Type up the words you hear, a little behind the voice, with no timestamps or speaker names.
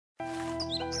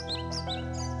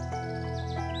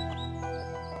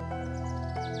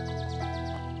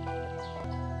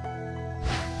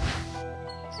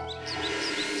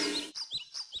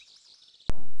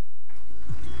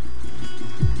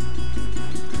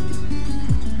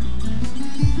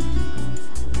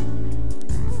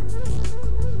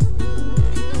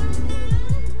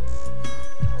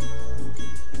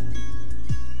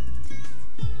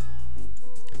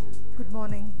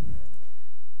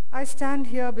stand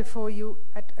here before you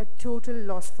at a total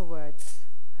loss for words.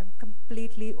 I'm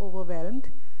completely overwhelmed.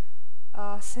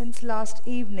 Since last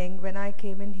evening when I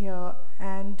came in here,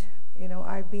 and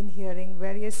I've been hearing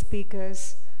various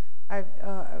speakers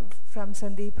from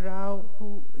Sandeep Rao,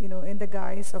 who in the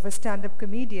guise of a stand-up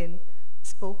comedian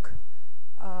spoke.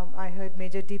 I heard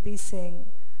Major D.P. Singh,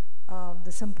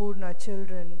 the Sampurna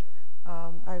children.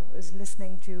 I was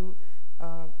listening to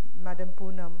Madam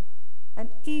Poonam, and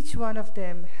each one of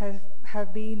them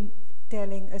have been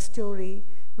telling a story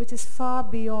which is far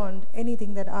beyond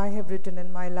anything that I have written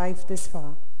in my life this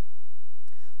far.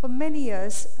 For many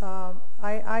years,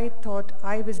 I thought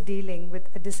I was dealing with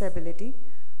a disability.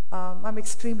 I'm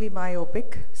extremely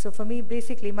myopic, so for me,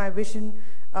 basically, my vision,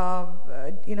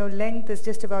 length is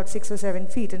just about 6 or 7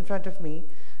 feet in front of me.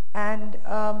 And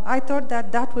I thought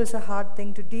that was a hard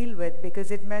thing to deal with,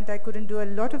 because it meant I couldn't do a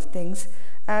lot of things.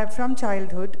 From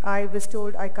childhood, I was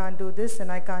told I can't do this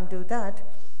and I can't do that.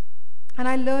 And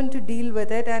I learned to deal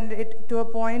with it, and to a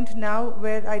point now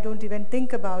where I don't even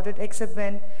think about it, except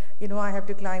when I have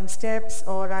to climb steps,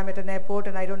 or I'm at an airport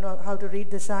and I don't know how to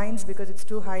read the signs because it's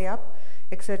too high up,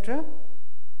 etc.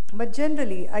 But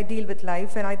generally, I deal with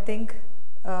life and I think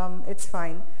it's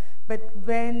fine. But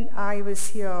when I was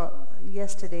here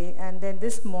yesterday and then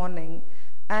this morning,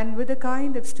 and with the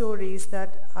kind of stories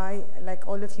that I, like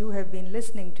all of you, have been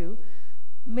listening to,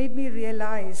 made me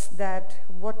realize that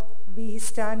what we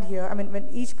stand here, when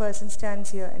each person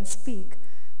stands here and speak,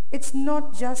 it's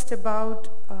not just about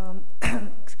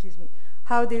excuse me,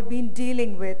 how they've been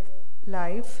dealing with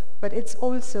life, but it's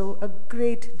also a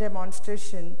great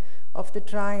demonstration of the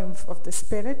triumph of the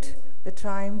spirit, the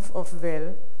triumph of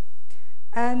will.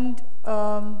 And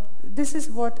this is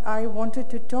what I wanted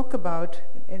to talk about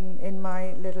in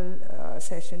my little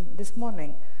session this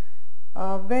morning.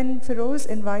 When Feroz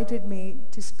invited me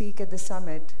to speak at the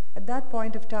summit, at that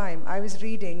point of time, I was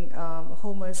reading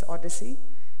Homer's Odyssey,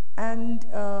 and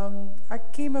I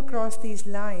came across these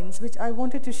lines which I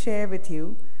wanted to share with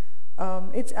you.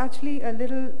 It's actually a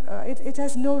little, it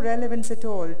has no relevance at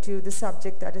all to the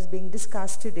subject that is being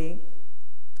discussed today,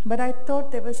 but I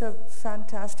thought there was a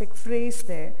fantastic phrase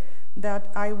there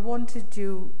that I wanted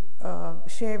to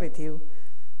share with you.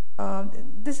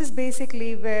 This is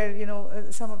basically where,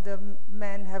 some of the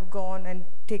men have gone and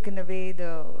taken away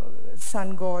the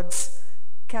sun god's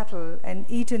cattle and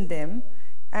eaten them.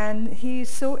 And he is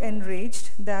so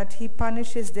enraged that he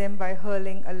punishes them by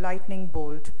hurling a lightning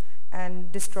bolt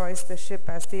and destroys the ship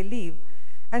as they leave.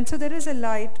 And so there is a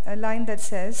line that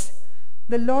says,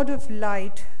 "The Lord of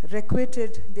Light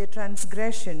requited their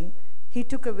transgression. He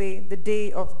took away the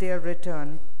day of their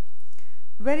return."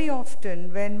 Very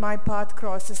often, when my path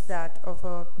crosses that of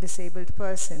a disabled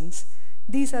person's,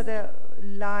 these are the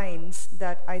lines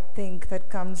that I think that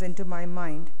comes into my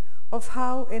mind, of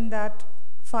how in that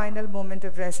final moment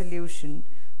of resolution,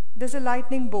 there's a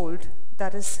lightning bolt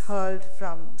that is hurled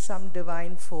from some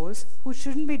divine force who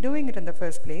shouldn't be doing it in the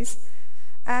first place,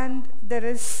 and there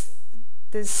is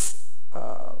this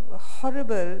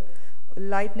horrible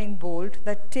lightning bolt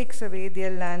that takes away their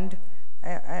land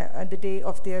at the day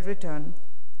of their return.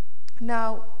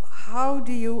 Now, how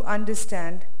do you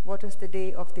understand what is the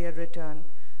day of their return?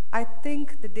 I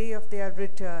think the day of their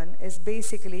return is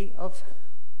basically of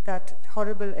that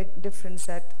horrible difference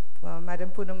that Madam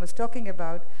Poonam was talking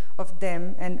about, of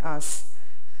them and us.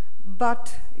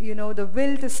 But, the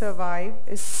will to survive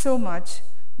is so much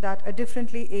that a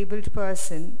differently abled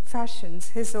person fashions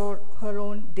his or her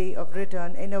own day of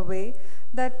return in a way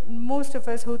that most of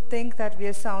us who think that we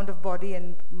are sound of body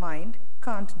and mind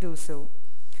can't do so.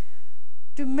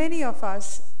 To many of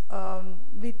us,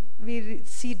 we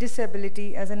see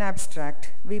disability as an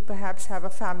abstract. We perhaps have a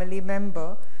family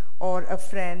member or a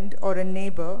friend or a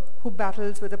neighbor who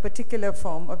battles with a particular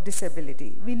form of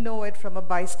disability. We know it from a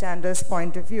bystander's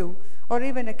point of view, or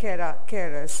even a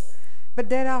carer's. But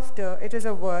thereafter, it is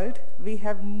a world we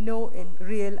have no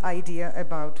real idea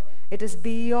about. It is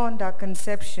beyond our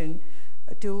conception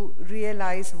to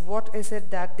realize what is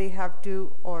it that they have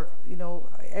to, or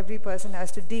every person has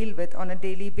to deal with on a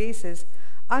daily basis,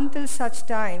 until such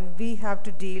time we have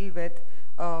to deal with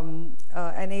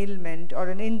an ailment or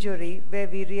an injury where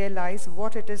we realize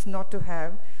what it is not to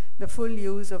have the full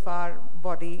use of our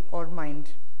body or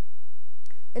mind.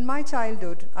 In my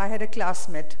childhood, I had a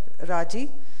classmate,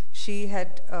 Raji. She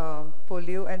had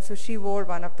polio, and so she wore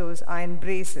one of those iron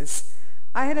braces.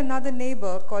 I had another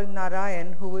neighbor called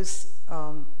Narayan who was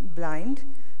blind,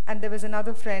 and there was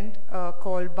another friend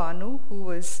called Banu who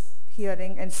was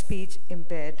hearing and speech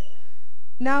impaired.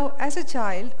 Now, as a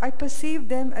child, I perceived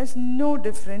them as no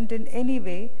different in any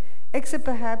way, Except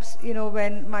perhaps,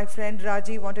 when my friend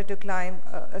Raji wanted to climb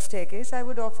a staircase, I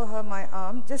would offer her my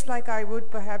arm, just like I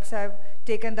would perhaps have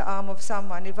taken the arm of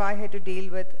someone if I had to deal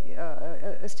with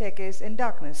a staircase in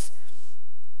darkness.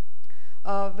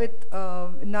 With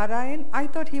Narayan, I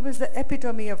thought he was the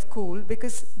epitome of cool,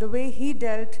 because the way he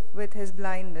dealt with his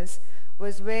blindness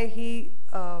was where he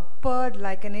purred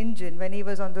like an engine when he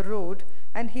was on the road,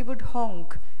 and he would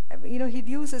honk. He'd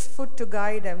use his foot to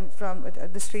guide him from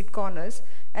the street corners,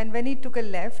 and when he took a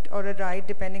left or a right,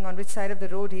 depending on which side of the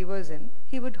road he was in,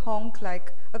 he would honk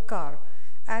like a car.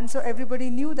 And so everybody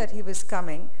knew that he was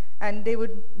coming, and they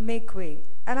would make way.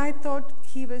 And I thought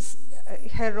he was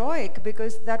heroic,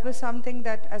 because that was something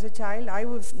that as a child I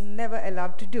was never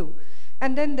allowed to do.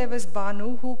 And then there was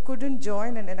Banu, who couldn't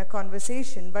join in a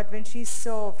conversation, but when she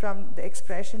saw from the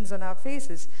expressions on our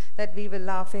faces that we were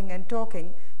laughing and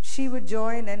talking, she would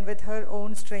join in with her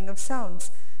own string of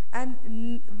sounds.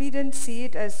 And we didn't see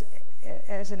it as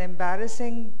an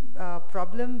embarrassing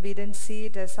problem. We didn't see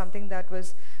it as something that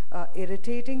was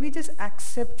irritating. We just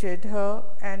accepted her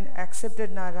and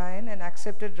accepted Narayan and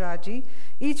accepted Raji,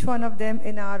 each one of them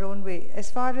in our own way. As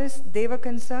far as they were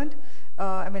concerned,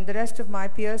 the rest of my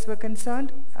peers were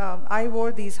concerned, I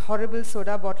wore these horrible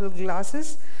soda bottle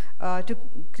glasses to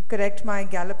correct my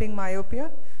galloping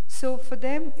myopia. So for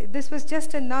them, this was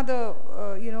just another,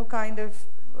 kind of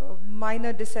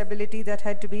minor disability that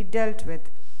had to be dealt with.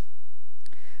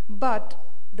 But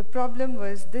the problem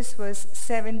was, this was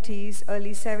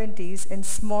early 70s in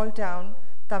small town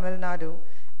Tamil Nadu,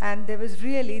 and there was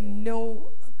really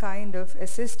no kind of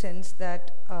assistance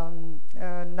that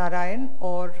Narayan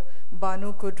or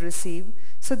Banu could receive.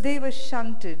 So they were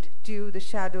shunted to the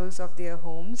shadows of their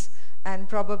homes, and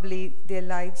probably their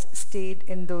lives stayed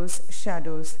in those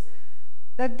shadows.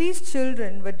 That these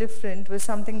children were different was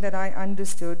something that I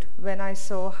understood when I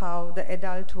saw how the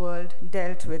adult world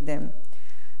dealt with them.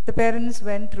 The parents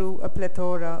went through a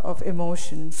plethora of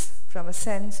emotions, from a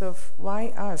sense of why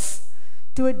us,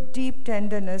 to a deep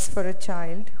tenderness for a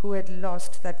child who had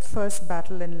lost that first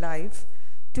battle in life,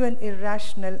 to an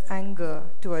irrational anger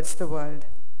towards the world.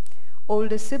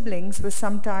 Older siblings were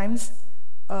sometimes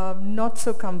not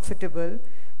so comfortable,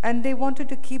 and they wanted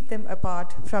to keep them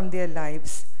apart from their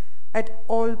lives. At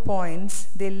all points,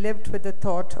 they lived with the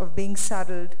thought of being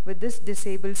saddled with this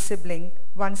disabled sibling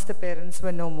once the parents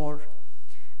were no more.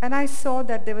 And I saw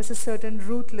that there was a certain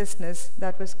ruthlessness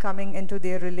that was coming into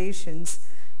their relations.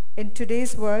 In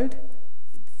today's world,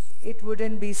 it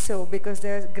wouldn't be so, because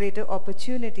there are greater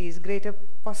opportunities, greater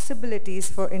possibilities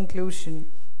for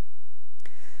inclusion.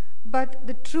 But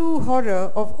the true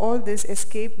horror of all this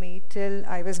escaped me till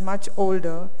I was much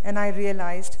older, and I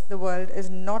realized the world is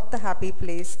not the happy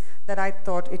place that I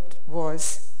thought it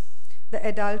was. The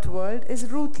adult world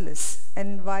is ruthless,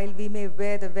 and while we may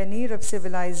wear the veneer of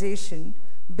civilization,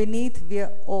 beneath we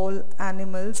are all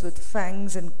animals with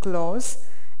fangs and claws,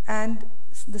 and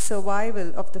the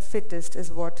survival of the fittest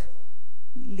is what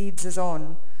leads us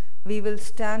on. We will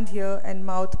stand here and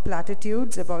mouth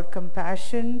platitudes about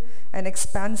compassion and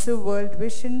expansive world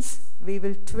visions. We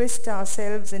will twist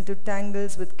ourselves into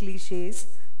tangles with cliches.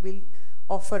 We'll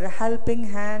offer a helping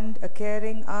hand, a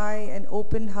caring eye, an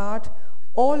open heart,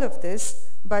 all of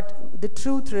this, but the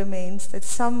truth remains that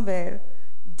somewhere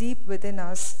deep within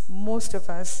us, most of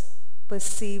us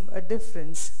perceive a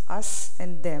difference, us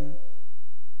and them.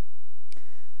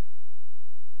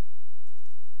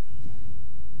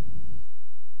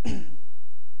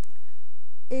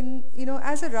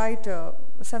 As a writer,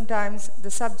 sometimes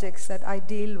the subjects that I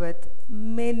deal with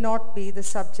may not be the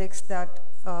subjects that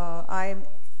I am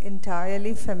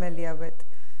entirely familiar with.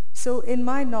 So in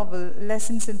my novel,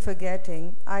 Lessons in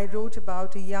Forgetting, I wrote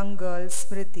about a young girl,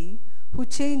 Smriti, who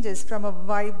changes from a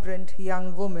vibrant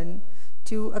young woman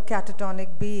to a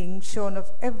catatonic being shorn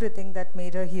of everything that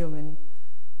made her human.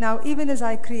 Now, even as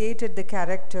I created the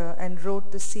character and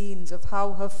wrote the scenes of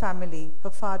how her family,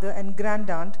 her father and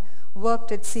grandaunt,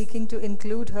 worked at seeking to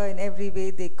include her in every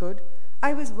way they could,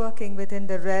 I was working within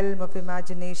the realm of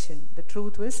imagination. The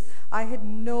truth was, I had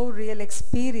no real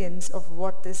experience of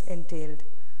what this entailed.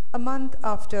 A month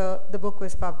after the book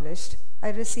was published,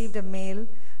 I received a mail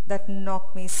that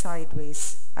knocked me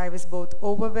sideways. I was both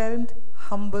overwhelmed,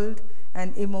 humbled,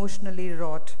 and emotionally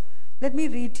wrought. Let me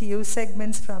read to you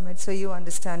segments from it so you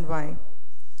understand why.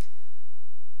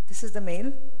 This is the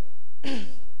mail.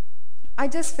 I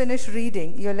just finished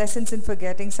reading your Lessons in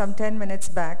Forgetting some 10 minutes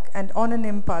back, and on an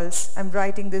impulse, I'm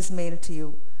writing this mail to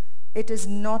you. It is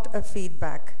not a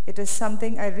feedback. It is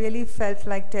something I really felt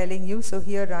like telling you, so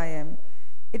here I am.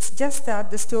 It's just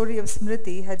that the story of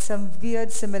Smriti had some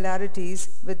weird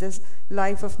similarities with the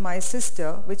life of my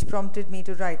sister, which prompted me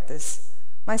to write this.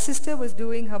 My sister was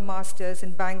doing her master's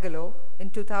in Bangalore in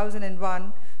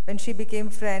 2001 when she became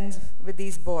friends with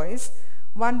these boys.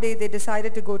 One day they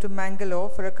decided to go to Mangalore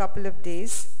for a couple of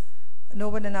days. No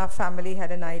one in our family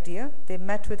had an idea. They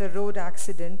met with a road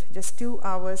accident just 2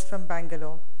 hours from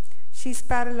Bangalore. She's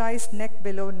paralyzed neck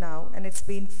below now, and it's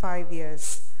been 5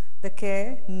 years. The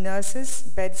care, nurses,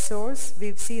 bed sores,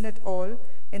 we've seen it all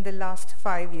in the last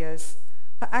 5 years.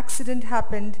 Her accident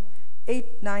happened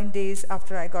 8-9 days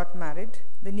after I got married.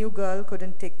 The new girl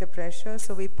couldn't take the pressure,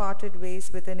 so we parted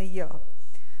ways within a year.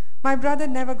 My brother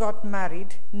never got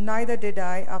married, neither did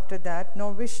I after that,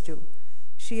 nor wish to.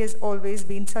 She has always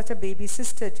been such a baby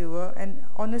sister to her, and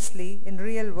honestly, in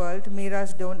real world,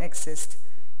 Meeras don't exist.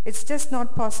 It's just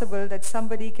not possible that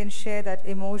somebody can share that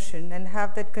emotion and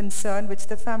have that concern which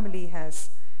the family has.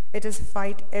 It is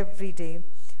fight every day.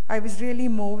 I was really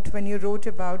moved when you wrote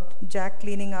about Jack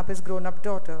cleaning up his grown-up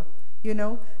daughter. You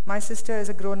know, my sister is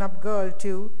a grown-up girl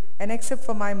too, and except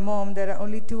for my mom, there are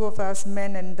only 2 of us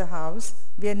men in the house.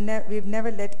 We've never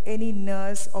let any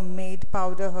nurse or maid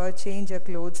powder her, change her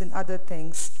clothes and other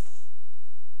things.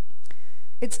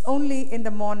 It's only in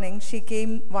the morning she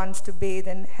came once to bathe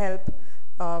and help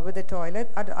with the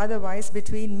toilet. Otherwise,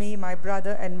 between me, my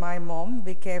brother and my mom,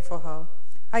 we care for her.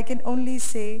 I can only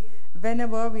say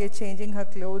whenever we are changing her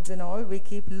clothes and all, we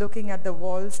keep looking at the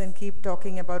walls and keep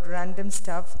talking about random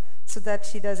stuff so that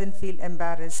she doesn't feel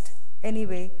embarrassed.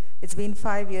 Anyway, it's been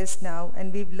 5 years now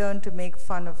and we've learned to make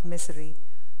fun of misery.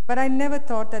 But I never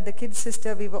thought that the kid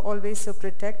sister we were always so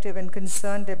protective and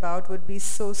concerned about would be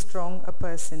so strong a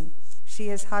person. She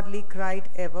has hardly cried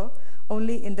ever,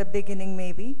 only in the beginning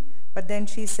maybe. But then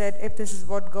she said, if this is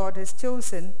what God has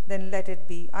chosen, then let it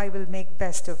be. I will make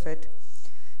best of it.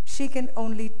 She can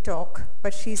only talk,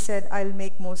 but she said, I'll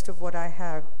make most of what I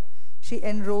have. She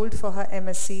enrolled for her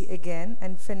MSc again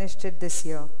and finished it this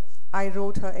year. I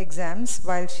wrote her exams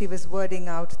while she was wording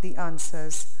out the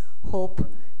answers. Hope,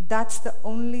 that's the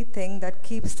only thing that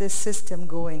keeps this system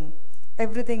going.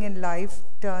 Everything in life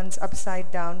turns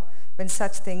upside down when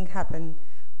such things happen.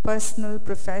 Personal,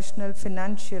 professional,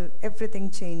 financial, everything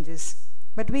changes.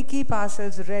 But we keep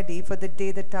ourselves ready for the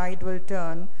day the tide will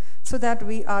turn so that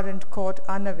we aren't caught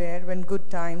unaware when good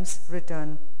times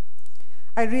return.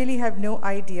 I really have no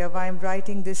idea why I'm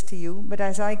writing this to you, but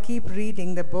as I keep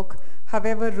reading the book,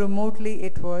 however remotely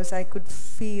it was, I could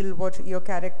feel what your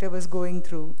character was going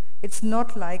through. It's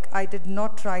not like I did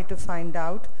not try to find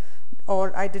out,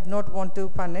 or I did not want to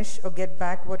punish or get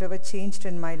back whatever changed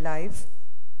in my life.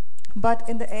 But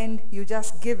in the end, you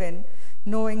just give in,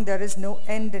 knowing there is no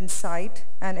end in sight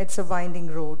and it's a winding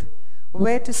road.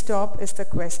 Where to stop is the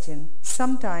question.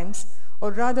 Sometimes,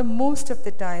 or rather most of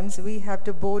the times, we have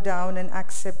to bow down and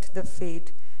accept the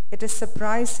fate. It is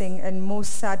surprising and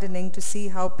most saddening to see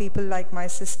how people like my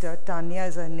sister, Tanya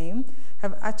is her name,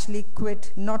 have actually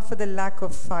quit not for the lack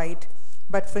of fight,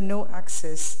 but for no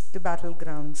access to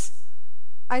battlegrounds.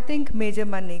 I think Major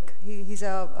Manik, he's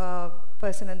a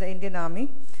person in the Indian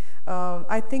Army,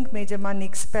 I think Major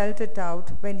Manik spelled it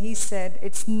out when he said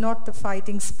it's not the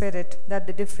fighting spirit that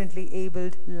the differently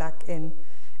abled lack in.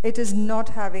 It is not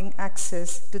having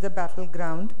access to the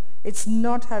battleground. It's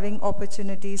not having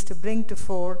opportunities to bring to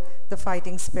fore the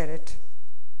fighting spirit.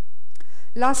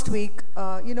 Last week,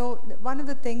 one of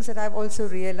the things that I've also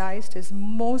realized is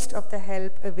most of the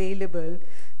help available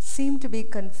seem to be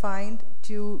confined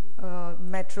to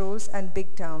metros and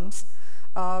big towns.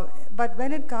 But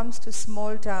when it comes to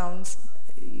small towns,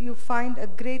 you find a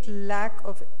great lack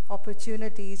of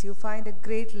opportunities, you find a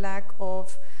great lack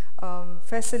of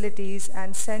facilities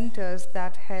and centers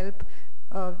that help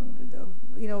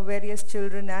various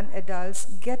children and adults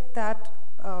get that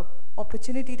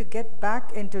opportunity to get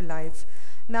back into life.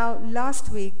 Now, last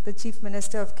week, the Chief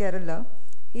Minister of Kerala,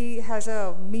 he has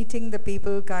a Meeting the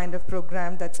People kind of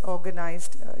program that's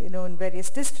organized in various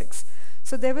districts.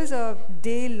 So there was a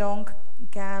day-long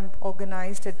camp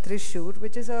organized at Thrissur,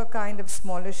 which is a kind of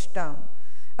smallish town.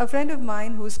 A friend of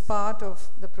mine who's part of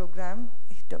the program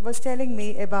was telling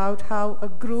me about how a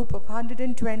group of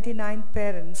 129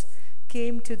 parents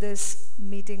came to this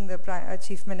Meeting the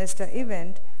Chief Minister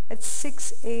event at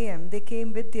 6 a.m. They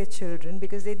came with their children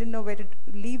because they didn't know where to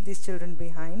leave these children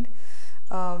behind.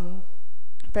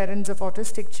 Parents of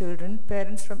autistic children,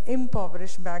 parents from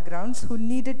impoverished backgrounds who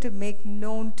needed to make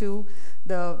known to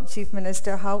the Chief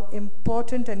Minister how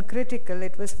important and critical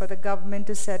it was for the government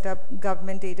to set up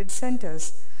government-aided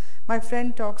centers. My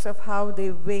friend talks of how they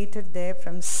waited there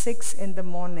from 6 in the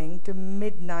morning to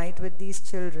midnight with these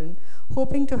children,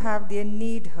 hoping to have their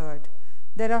need heard.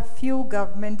 There are few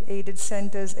government-aided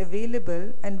centers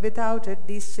available, and without it,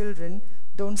 these children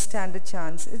don't stand a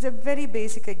chance. It's a very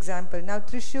basic example. Now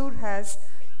Thrissur has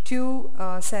two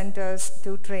centers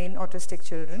to train autistic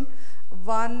children.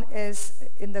 One is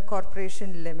in the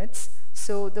corporation limits.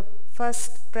 So the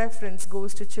first preference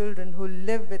goes to children who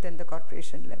live within the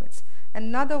corporation limits.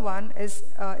 Another one is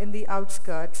in the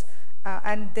outskirts,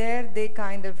 and there they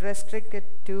kind of restrict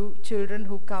it to children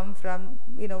who come from,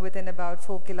 within about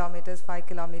 4 kilometers, 5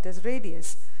 kilometers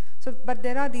radius. So, but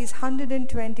there are these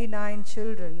 129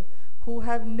 children who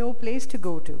have no place to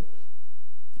go to.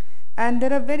 And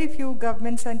there are very few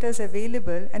government centers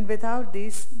available, and without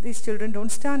these children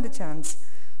don't stand a chance.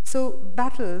 So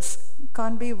battles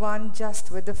can't be won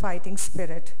just with the fighting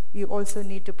spirit. You also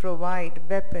need to provide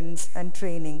weapons and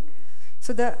training.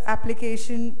 So the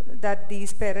application that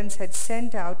these parents had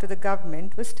sent out to the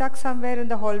government was stuck somewhere in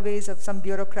the hallways of some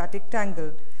bureaucratic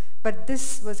tangle. But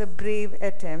this was a brave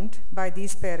attempt by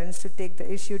these parents to take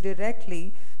the issue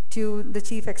directly to the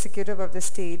chief executive of the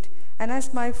state. And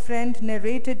as my friend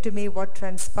narrated to me what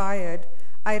transpired,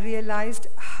 I realized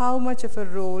how much of a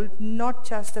role not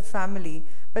just the family,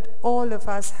 but all of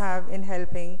us have in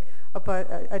helping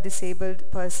a disabled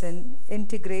person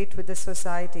integrate with the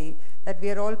society that we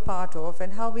are all part of,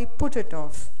 and how we put it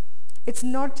off. It's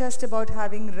not just about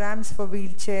having ramps for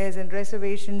wheelchairs and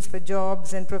reservations for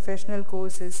jobs and professional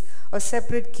courses or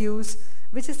separate queues,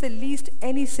 which is the least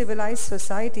any civilized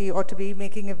society ought to be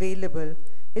making available.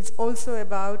 It's also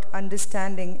about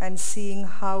understanding and seeing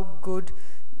how good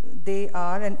they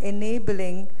are and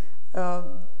enabling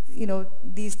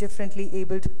these differently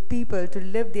abled people to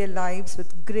live their lives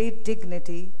with great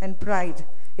dignity and pride.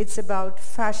 It's about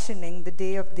fashioning the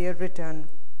day of their return.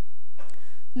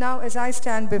 Now, as I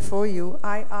stand before you,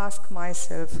 I ask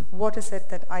myself, what is it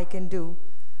that I can do?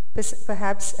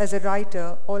 Perhaps as a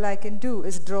writer, all I can do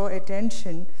is draw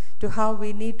attention to how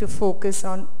we need to focus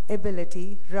on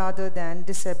ability rather than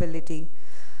disability.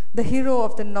 The hero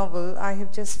of the novel I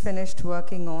have just finished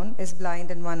working on is blind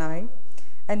in one eye,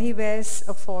 and he wears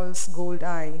a false gold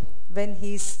eye. When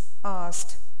he's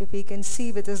asked if he can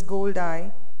see with his gold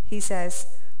eye, he says,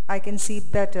 "I can see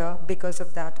better because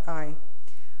of that eye."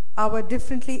 Our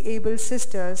differently abled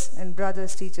sisters and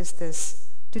brothers teach us this,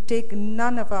 to take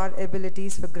none of our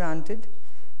abilities for granted.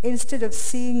 Instead of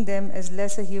seeing them as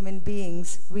lesser human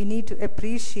beings, we need to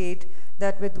appreciate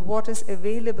that with what is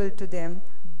available to them,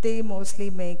 they mostly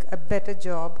make a better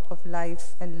job of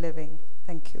life and living.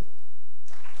 Thank you.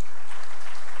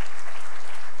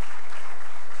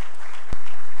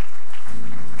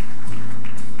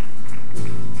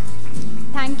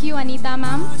 Thank you, Anita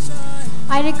ma'am.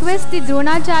 I request the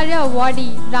Dronacharya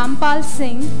awardee, Rampal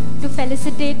Singh, to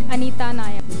felicitate Anita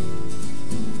Nair.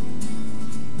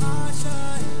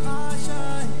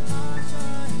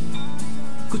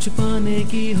 कुछ पाने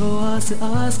की हो आस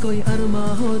आस, कोई अरमा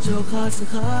हो जो खास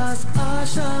खास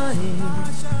आशाएं,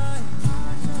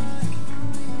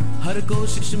 हर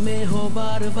कोशिश में हो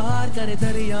बार बार करे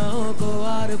दरियाओं को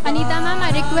are par. Anita ma'am,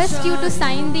 I request you to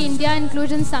sign the India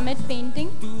Inclusion Summit painting.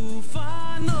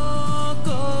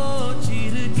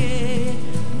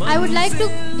 I would like to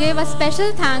give a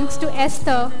special thanks to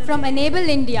Esther from Enable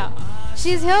India.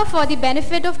 She is here for the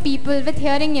benefit of people with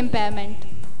hearing impairment.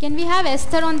 Can we have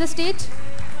Esther on the stage?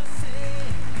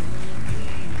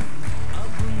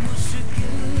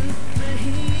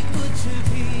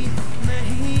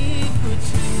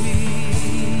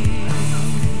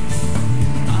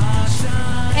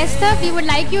 Esther, we would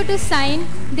like you to sign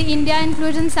the India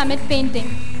Inclusion Summit painting.